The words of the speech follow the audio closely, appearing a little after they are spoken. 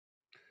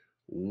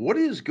What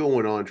is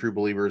going on, true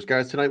believers?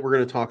 Guys, tonight we're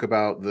going to talk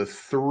about the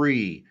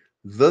three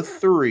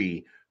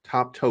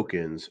top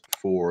tokens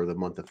for the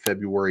month of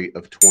February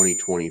of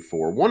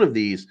 2024. One of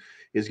these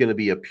is going to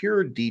be a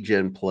pure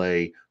degen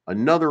play.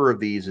 Another of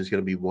these is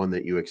going to be one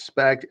that you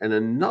expect. And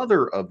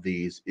another of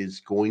these is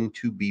going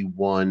to be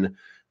one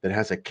that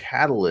has a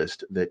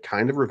catalyst that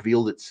kind of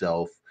revealed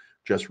itself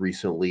just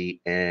recently.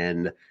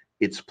 And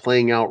it's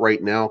playing out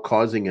right now,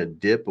 causing a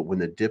dip. But when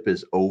the dip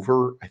is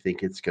over, I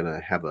think it's going to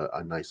have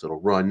a nice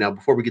little run. Now,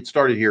 before we get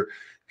started here,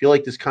 if you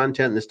like this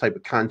content, this type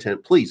of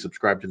content, please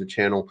subscribe to the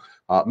channel.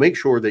 Make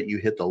sure that you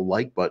hit the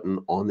like button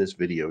on this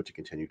video to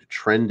continue to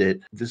trend it.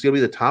 This is going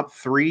to be the top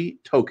 3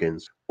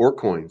 tokens or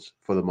coins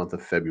for the month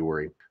of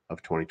February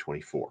of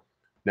 2024.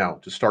 Now,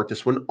 to start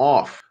this one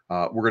off,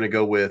 we're going to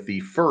go with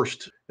the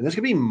first, and this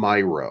could be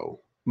MYRO.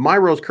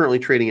 MYRO is currently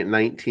trading at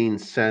 19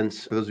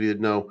 cents. For those of you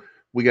that know,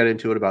 we got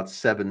into it about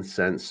 7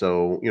 cents.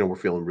 So, we're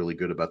feeling really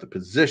good about the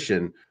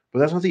position, but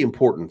that's not the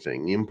important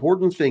thing. The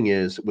important thing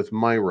is with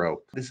MYRO,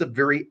 this is a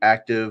very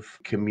active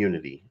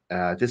community.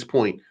 At this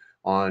point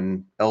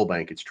on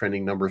LBank, it's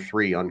trending number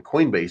 3. On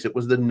Coinbase, it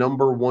was the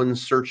number 1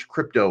 search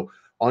crypto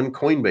on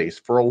Coinbase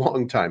for a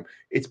long time.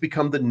 It's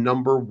become the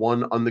number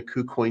 1 on the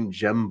KuCoin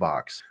gem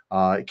box.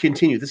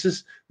 Continue. This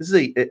is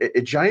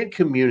a giant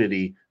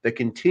community that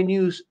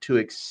continues to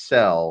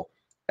excel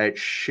at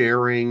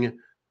sharing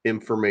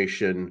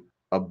information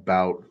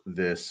about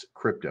this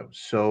crypto.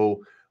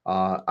 So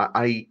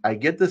I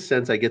get the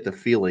sense, I get the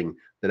feeling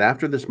that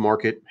after this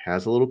market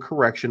has a little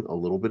correction, a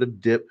little bit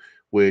of dip,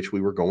 which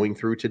we were going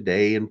through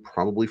today and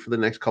probably for the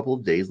next couple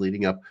of days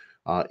leading up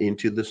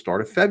into the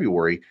start of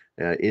February.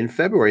 In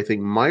February, I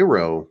think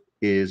MYRO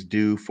is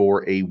due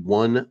for a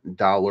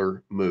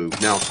 $1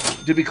 move. Now,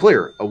 to be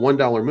clear, a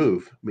 $1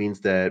 move means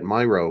that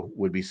MYRO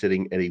would be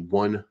sitting at a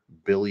 $1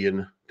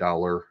 billion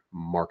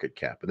market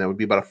cap. And that would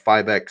be about a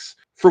 5x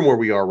from where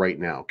we are right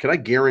now. Can I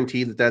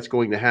guarantee that that's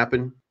going to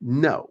happen?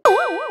 No.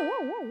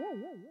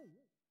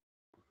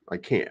 I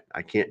can't.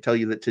 I can't tell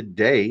you that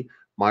today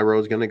MYRO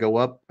is going to go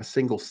up a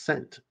single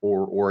cent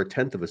or a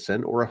tenth of a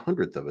cent or a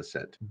hundredth of a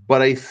cent.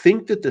 But I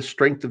think that the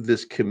strength of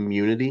this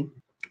community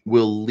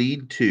will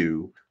lead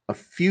to a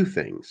few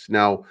things.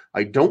 Now,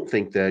 I don't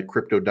think that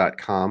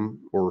crypto.com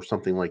or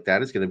something like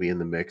that is going to be in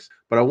the mix,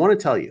 but I want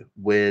to tell you,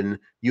 when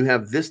you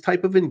have this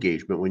type of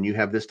engagement, when you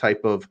have this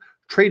type of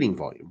trading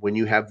volume, when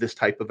you have this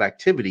type of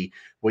activity,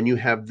 when you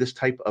have this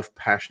type of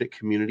passionate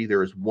community,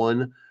 there is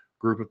one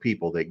group of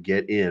people that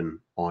get in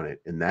on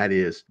it, and that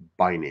is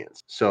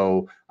Binance.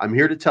 So I'm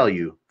here to tell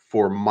you,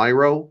 for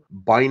MYRO,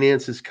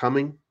 Binance is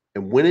coming,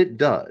 and when it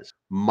does,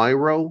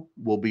 MYRO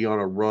will be on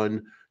a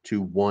run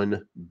to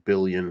 $1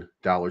 billion.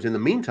 In the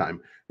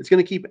meantime, it's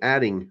going to keep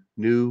adding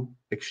new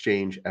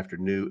exchange after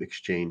new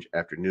exchange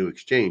after new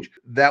exchange.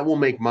 That will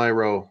make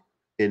MYRO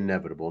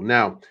inevitable.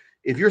 Now,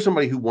 if you're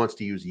somebody who wants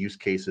to use use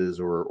cases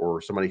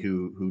or somebody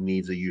who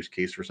needs a use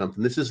case for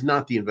something, this is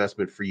not the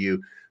investment for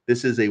you.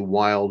 This is a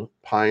wild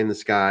pie in the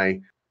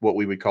sky, what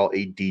we would call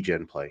a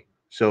degen play.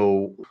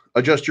 So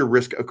adjust your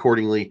risk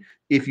accordingly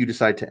if you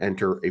decide to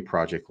enter a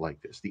project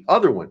like this. The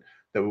other one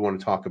that we want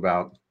to talk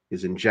about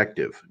is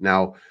Injective.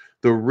 Now,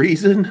 the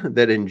reason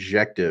that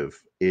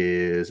Injective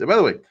is, and by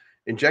the way,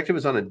 Injective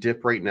is on a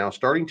dip right now,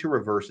 starting to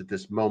reverse at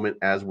this moment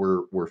as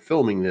we're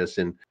filming this.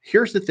 And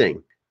here's the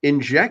thing.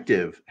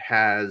 Injective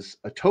has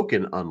a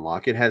token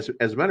unlock. It has,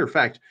 as a matter of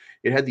fact,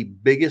 it had the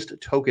biggest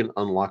token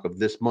unlock of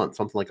this month.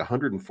 Something like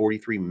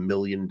 $143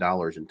 million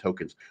in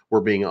tokens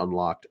were being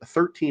unlocked,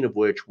 13 of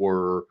which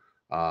were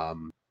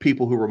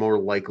people who were more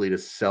likely to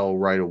sell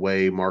right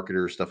away,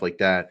 marketers, stuff like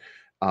that.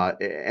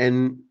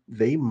 And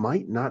they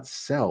might not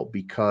sell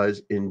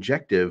because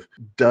Injective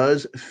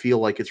does feel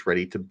like it's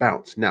ready to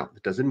bounce. Now,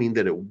 it doesn't mean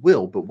that it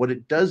will, but what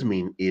it does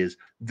mean is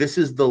this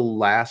is the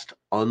last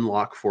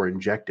unlock for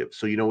Injective.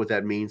 So you know what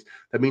that means?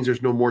 That means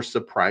there's no more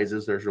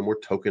surprises. There's no more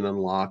token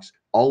unlocks.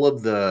 All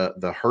of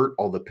the hurt,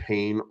 all the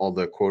pain, all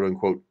the quote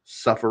unquote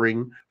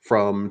suffering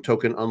from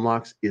token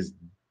unlocks is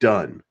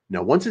done.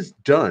 Now, once it's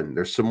done,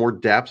 there's some more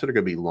dApps that are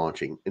going to be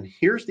launching. And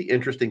here's the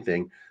interesting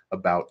thing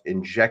about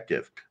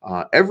Injective.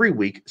 Every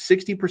week,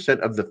 60%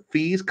 of the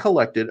fees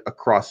collected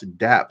across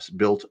dApps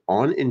built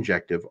on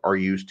Injective are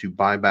used to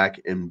buy back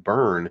and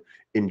burn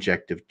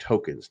Injective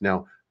tokens.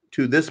 Now,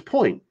 to this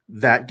point,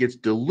 that gets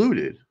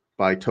diluted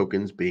by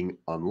tokens being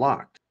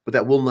unlocked, but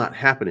that will not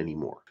happen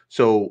anymore.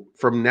 So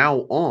from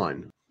now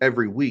on,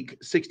 every week,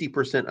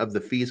 60% of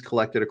the fees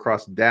collected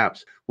across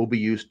dApps will be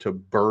used to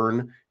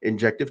burn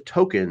Injective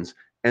tokens,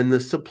 and the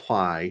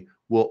supply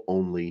will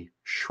only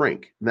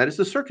shrink. And that is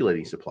the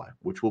circulating supply,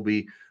 which will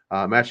be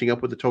matching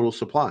up with the total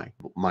supply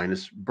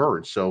minus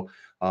burn. So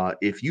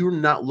if you're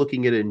not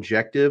looking at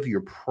Injective,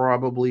 you're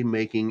probably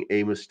making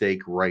a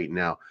mistake right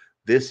now.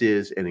 This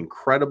is an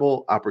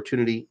incredible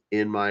opportunity,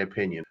 in my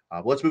opinion.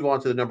 Let's move on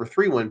to the number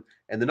 3 one.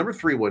 And the number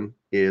 3 one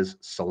is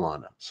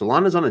Solana.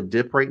 Solana's on a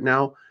dip right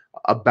now,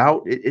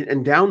 about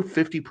and down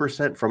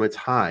 50% from its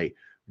high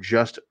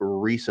just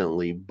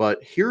recently. But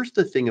here's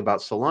the thing about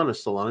Solana.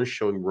 Solana is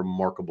showing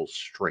remarkable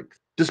strength.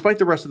 Despite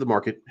the rest of the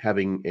market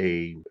having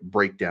a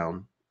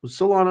breakdown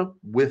Solana,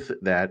 with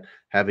that,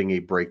 having a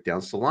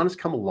breakdown. Solana's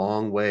come a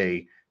long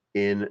way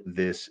in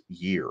this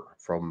year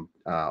from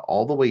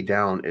all the way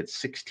down at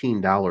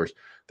 $16.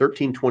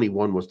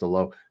 13.21 was the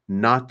low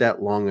not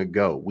that long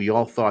ago. We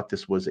all thought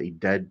this was a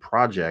dead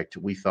project.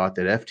 We thought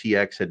that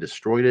FTX had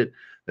destroyed it,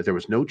 that there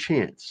was no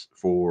chance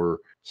for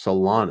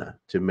Solana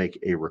to make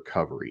a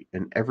recovery.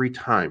 And every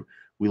time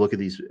we look at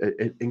these,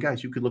 and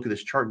guys, you can look at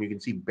this chart and you can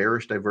see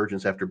bearish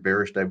divergence after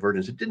bearish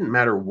divergence. It didn't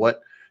matter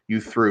what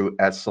you threw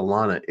at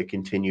Solana, it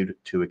continued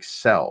to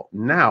excel.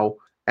 Now,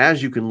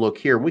 as you can look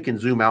here, we can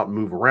zoom out and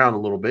move around a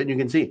little bit, and you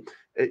can see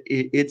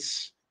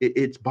it's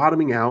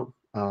bottoming out.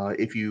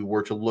 If you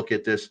were to look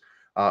at this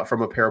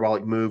from a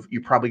parabolic move,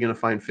 you're probably going to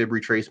find fib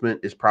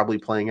retracement is probably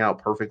playing out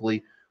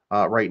perfectly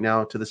right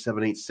now to the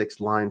 786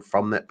 line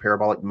from that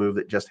parabolic move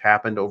that just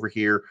happened over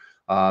here.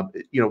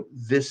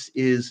 This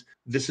is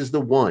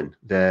the one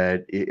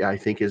that I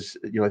think is,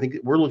 I think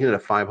we're looking at a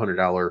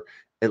 $500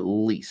 at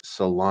least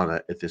Solana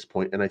at this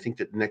point. And I think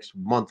that next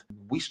month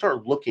we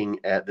start looking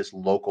at this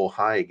local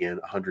high again,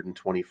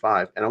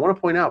 125. And I want to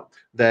point out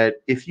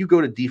that if you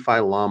go to DeFi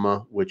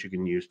Llama, which you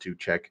can use to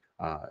check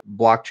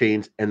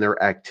blockchains and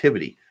their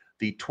activity,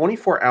 the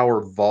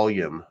 24-hour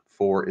volume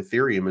for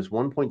Ethereum is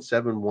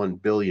 1.71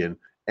 billion.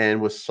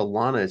 And with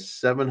Solana is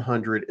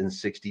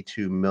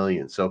 762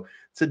 million. So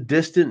it's a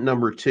distant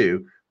number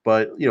two,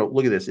 but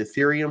look at this.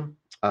 Ethereum,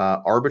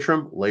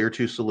 Arbitrum, layer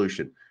 2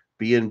 solution.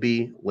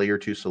 BNB, layer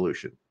 2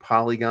 solution.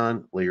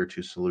 Polygon, layer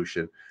 2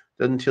 solution.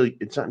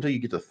 It's not until you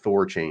get to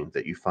Thorchain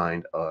that you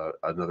find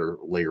another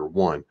layer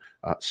 1.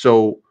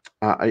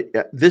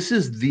 This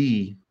is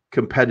the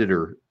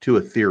competitor to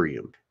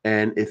Ethereum.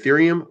 And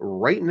Ethereum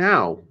right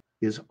now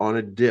is on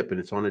a dip, and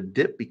it's on a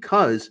dip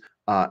because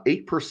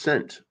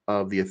 8%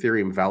 of the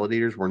Ethereum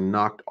validators were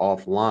knocked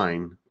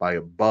offline by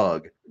a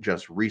bug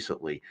just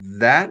recently.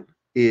 That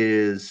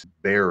is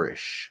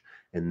bearish.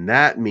 And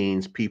that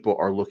means people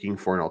are looking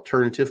for an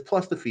alternative,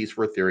 plus the fees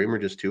for Ethereum are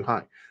just too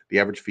high. The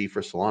average fee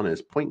for Solana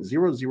is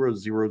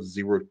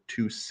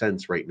 0.00002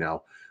 cents right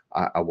now.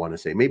 I want to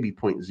say maybe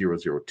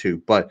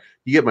 0.002, but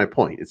you get my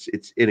point.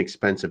 It's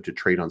inexpensive to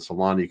trade on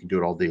Solana. You can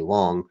do it all day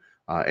long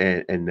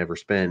and never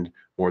spend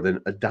more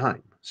than a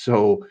dime.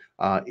 So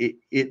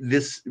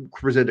this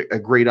presented a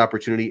great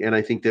opportunity, and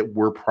I think that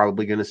we're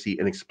probably going to see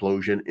an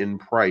explosion in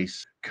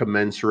price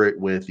commensurate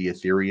with the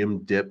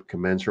Ethereum dip,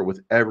 commensurate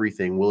with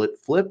everything. Will it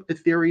flip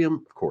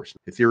Ethereum? Of course.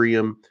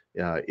 Ethereum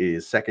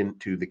is second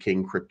to the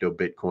king crypto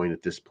Bitcoin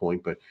at this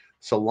point, but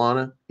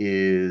Solana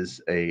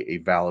is a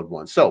valid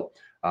one. So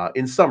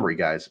in summary,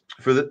 guys,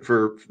 for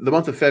the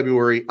month of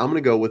February, I'm going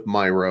to go with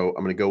MYRO.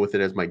 I'm going to go with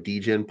it as my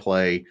DGen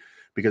play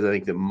because I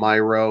think that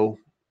MYRO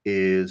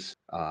is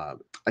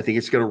I think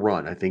it's going to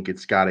run. I think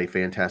it's got a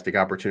fantastic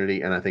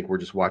opportunity, and I think we're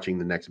just watching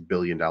the next $1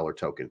 billion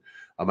token.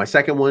 My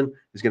second one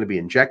is going to be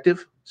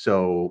Injective,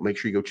 so make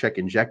sure you go check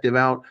Injective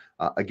out.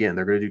 Again,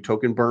 they're going to do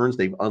token burns.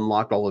 They've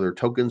unlocked all of their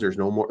tokens. There's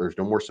no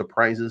more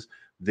surprises.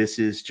 This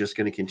is just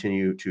going to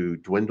continue to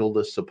dwindle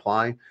the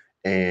supply,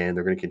 and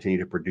they're going to continue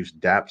to produce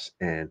dApps,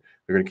 and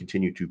they're going to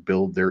continue to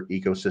build their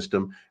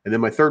ecosystem. And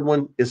then my third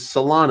one is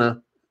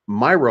Solana.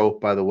 MYRO,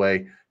 by the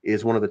way,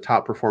 is one of the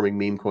top performing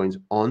meme coins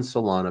on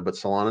Solana, but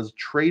Solana's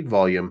trade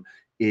volume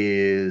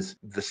is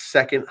the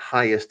second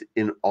highest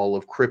in all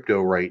of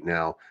crypto right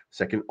now,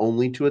 second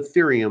only to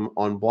Ethereum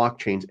on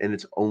blockchains, and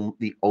it's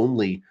the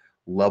only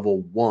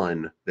level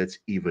 1 that's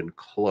even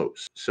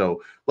close.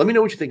 So let me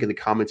know what you think in the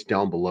comments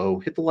down below.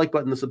 Hit the like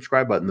button, the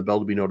subscribe button, the bell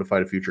to be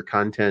notified of future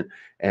content.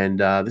 And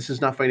this is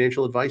not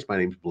financial advice. My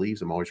name's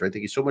Bleaves. I'm always right.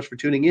 Thank you so much for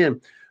tuning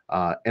in.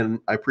 And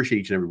I appreciate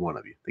each and every one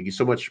of you. Thank you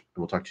so much,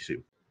 and we'll talk to you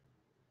soon.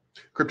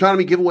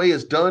 Cryptonomy giveaway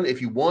is done.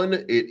 If you won,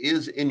 it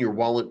is in your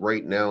wallet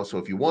right now. So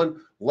if you won,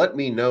 let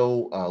me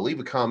know. Leave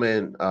a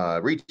comment.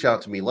 Reach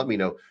out to me. Let me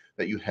know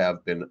that you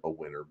have been a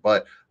winner.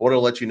 But I want to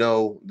let you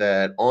know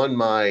that on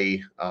my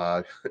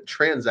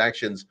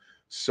transactions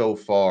so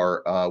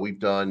far, we've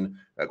done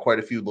quite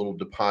a few little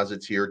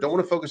deposits here. Don't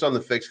want to focus on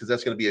the fixed because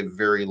that's going to be a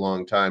very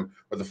long time,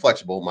 or the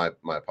flexible, my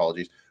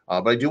apologies.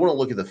 But I do want to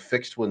look at the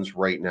fixed ones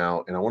right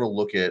now, and I want to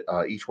look at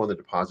each one of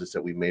the deposits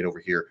that we made over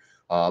here.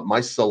 My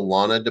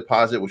Solana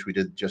deposit, which we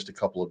did just a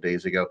couple of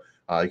days ago,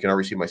 you can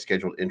already see my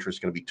scheduled interest is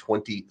going to be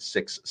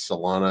 26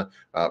 Solana.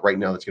 Right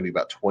now, that's going to be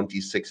about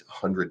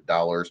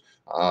 $2,600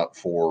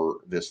 for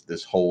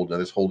this hold. Now,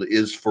 this hold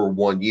is for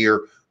 1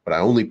 year, but I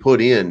only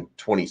put in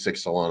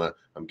 26 Solana.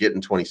 I'm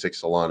getting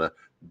 26 Solana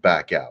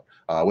back out.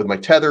 With my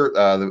Tether,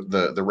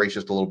 the rate's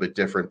just a little bit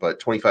different, but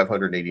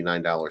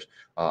 $2,589.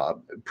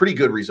 Pretty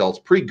good results,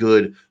 pretty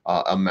good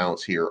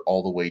amounts here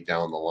all the way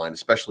down the line,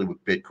 especially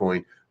with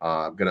Bitcoin.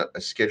 I'm going to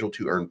schedule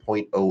to earn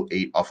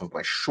 0.08 off of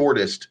my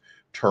shortest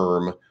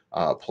term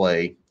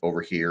play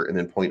over here, and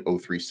then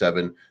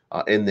 0.037,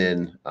 and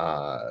then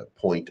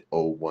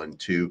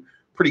 0.012.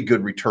 Pretty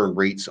good return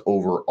rates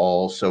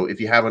overall. So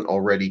if you haven't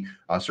already,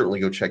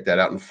 certainly go check that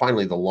out. And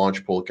finally, the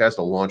Launchpool. Guys,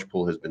 the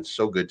Launchpool has been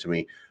so good to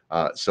me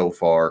so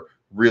far.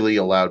 Really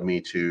allowed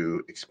me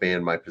to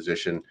expand my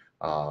position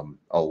a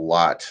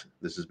lot.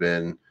 This has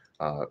been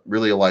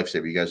Really a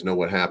lifesaver. You guys know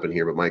what happened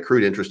here, but my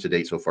accrued interest to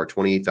date so far,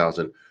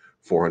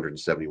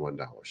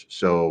 $28,471.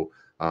 So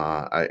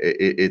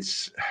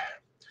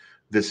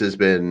this has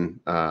been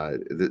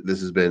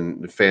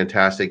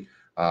fantastic.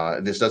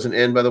 This doesn't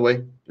end, by the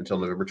way, until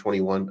November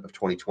 21 of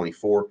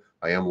 2024.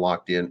 I am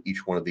locked in.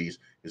 Each one of these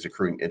is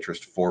accruing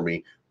interest for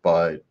me,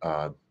 but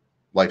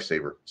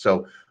lifesaver.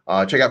 So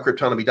check out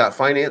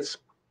cryptonomy.finance.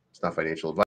 It's not financial advice.